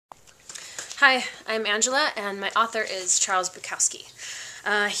Hi, I'm Angela, and my author is Charles Bukowski.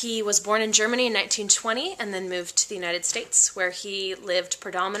 He was born in Germany in 1920 and then moved to the United States, where he lived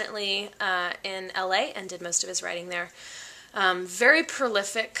predominantly in LA and did most of his writing there. Very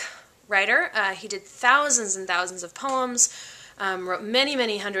prolific writer. He did thousands and thousands of poems, wrote many,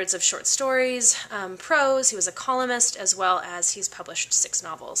 many hundreds of short stories, prose. He was a columnist, as well as he's published 6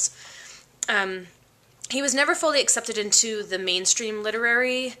 novels. He was never fully accepted into the mainstream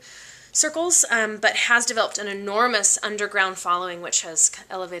literary circles, but has developed an enormous underground following, which has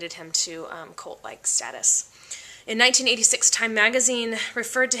elevated him to cult-like status. In 1986, Time magazine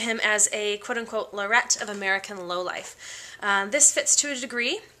referred to him as a quote-unquote laureate of American lowlife. This fits to a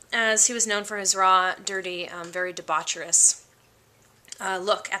degree, as he was known for his raw, dirty, very debaucherous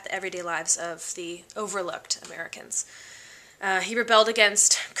look at the everyday lives of the overlooked Americans. He rebelled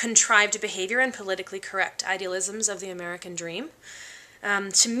against contrived behavior and politically correct idealisms of the American dream.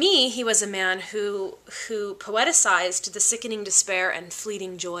 To me, he was a man who poeticized the sickening despair and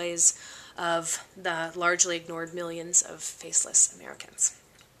fleeting joys of the largely ignored millions of faceless Americans.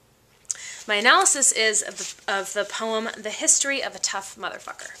 My analysis is of the poem The History of a Tough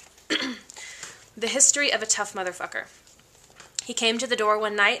Motherfucker. The History of a Tough Motherfucker. He came to the door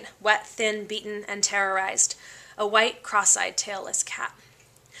one night, wet, thin, beaten, and terrorized, a white, cross-eyed, tailless cat.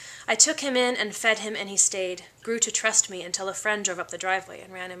 I took him in and fed him, and he stayed, grew to trust me until a friend drove up the driveway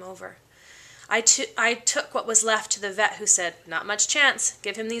and ran him over. I took what was left to the vet, who said, "Not much chance.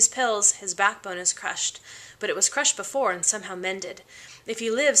 Give him these pills. His backbone is crushed. But it was crushed before and somehow mended. If he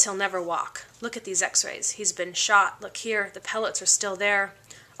lives, he'll never walk. Look at these x-rays. He's been shot. Look here. The pellets are still there.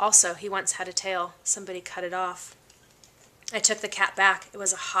 Also, he once had a tail. Somebody cut it off." I took the cat back. It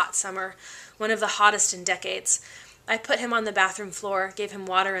was a hot summer, one of the hottest in decades. I put him on the bathroom floor, gave him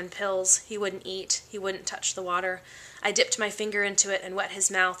water and pills. He wouldn't eat. He wouldn't touch the water. I dipped my finger into it and wet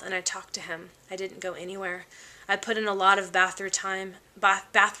his mouth, and I talked to him. I didn't go anywhere. I put in a lot of bathroom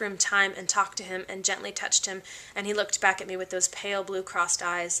time and talked to him and gently touched him, and he looked back at me with those pale blue crossed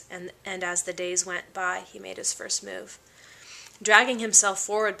eyes, and as the days went by, he made his first move. Dragging himself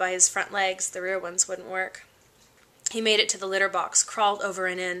forward by his front legs, the rear ones wouldn't work. He made it to the litter box, crawled over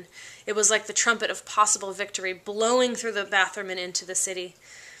and in. It was like the trumpet of possible victory blowing through the bathroom and into the city.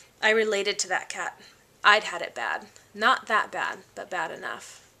 I related to that cat. I'd had it bad. Not that bad, but bad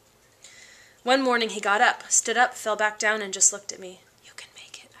enough. One morning he got up, stood up, fell back down, and just looked at me. "You can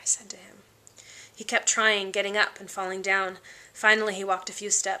make it," I said to him. He kept trying, getting up and falling down. Finally he walked a few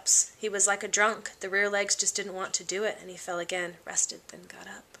steps. He was like a drunk. The rear legs just didn't want to do it, and he fell again, rested, then got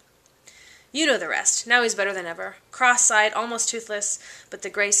up. You know the rest. Now he's better than ever. Cross-eyed, almost toothless, but the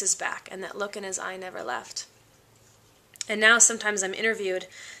grace is back, and that look in his eye never left. And now sometimes I'm interviewed.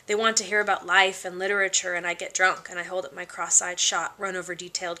 They want to hear about life and literature, and I get drunk, and I hold up my cross-eyed shot, run-over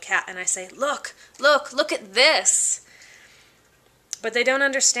detailed cat, and I say, look at this!" But they don't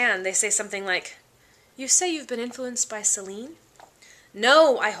understand. They say something like, "You say you've been influenced by Celine?"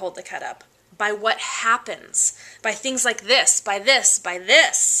 "No," I hold the cat up. "By what happens. By things like this, by this, by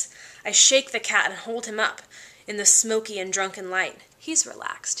this." I shake the cat and hold him up in the smoky and drunken light. He's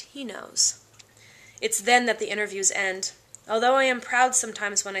relaxed. He knows. It's then that the interviews end. Although I am proud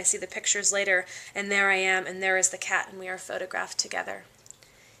sometimes when I see the pictures later, and there I am, and there is the cat, and we are photographed together.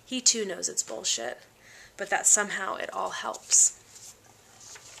 He too knows it's bullshit, but that somehow it all helps.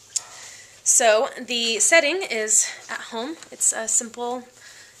 So the setting is at home. It's a simple,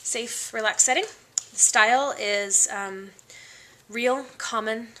 safe, relaxed setting. The style is real,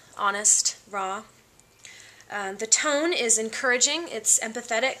 common, honest, raw. The tone is encouraging. It's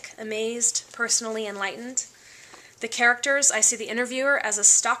empathetic, amazed, personally enlightened. The characters, I see the interviewer as a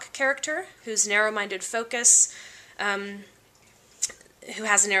stock character who has a narrow-minded focus. They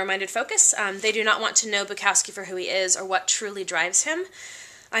do not want to know Bukowski for who he is or what truly drives him.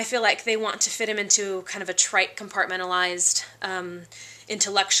 I feel like they want to fit him into kind of a trite, compartmentalized,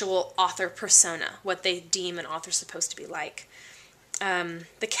 intellectual author persona, what they deem an author supposed to be like.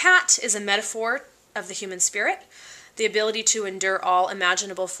 The cat is a metaphor of the human spirit, the ability to endure all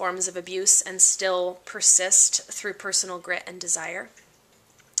imaginable forms of abuse and still persist through personal grit and desire.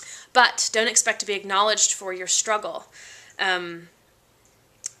 But don't expect to be acknowledged for your struggle.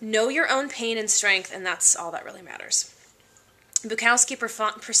 Know your own pain and strength, and that's all that really matters. Bukowski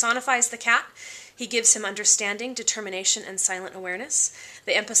personifies the cat. He gives him understanding, determination, and silent awareness.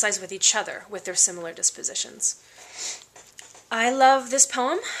 They emphasize with each other, with their similar dispositions. I love this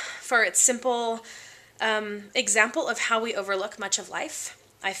poem for its simple example of how we overlook much of life.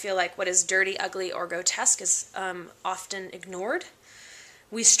 I feel like what is dirty, ugly, or grotesque is often ignored.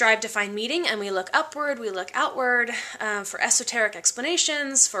 We strive to find meaning, and we look upward, we look outward for esoteric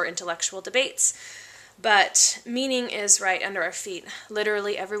explanations, for intellectual debates. But meaning is right under our feet,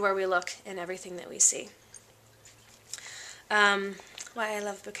 literally everywhere we look and everything that we see. Why I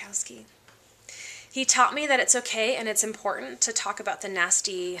love Bukowski. He taught me that it's okay and it's important to talk about the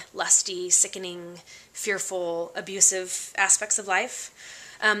nasty, lusty, sickening, fearful, abusive aspects of life.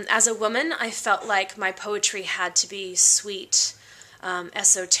 As a woman, I felt like my poetry had to be sweet,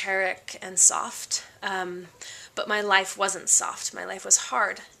 esoteric, and soft. But my life wasn't soft. My life was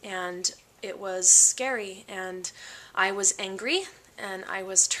hard, and it was scary, and I was angry, and I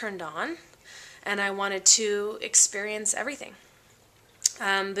was turned on, and I wanted to experience everything.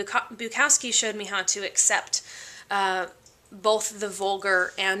 Bukowski showed me how to accept both the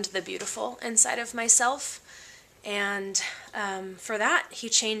vulgar and the beautiful inside of myself, and for that, he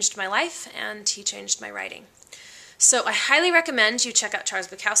changed my life, and he changed my writing. So I highly recommend you check out Charles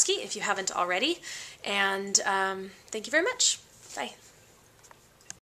Bukowski if you haven't already, and thank you very much. Bye.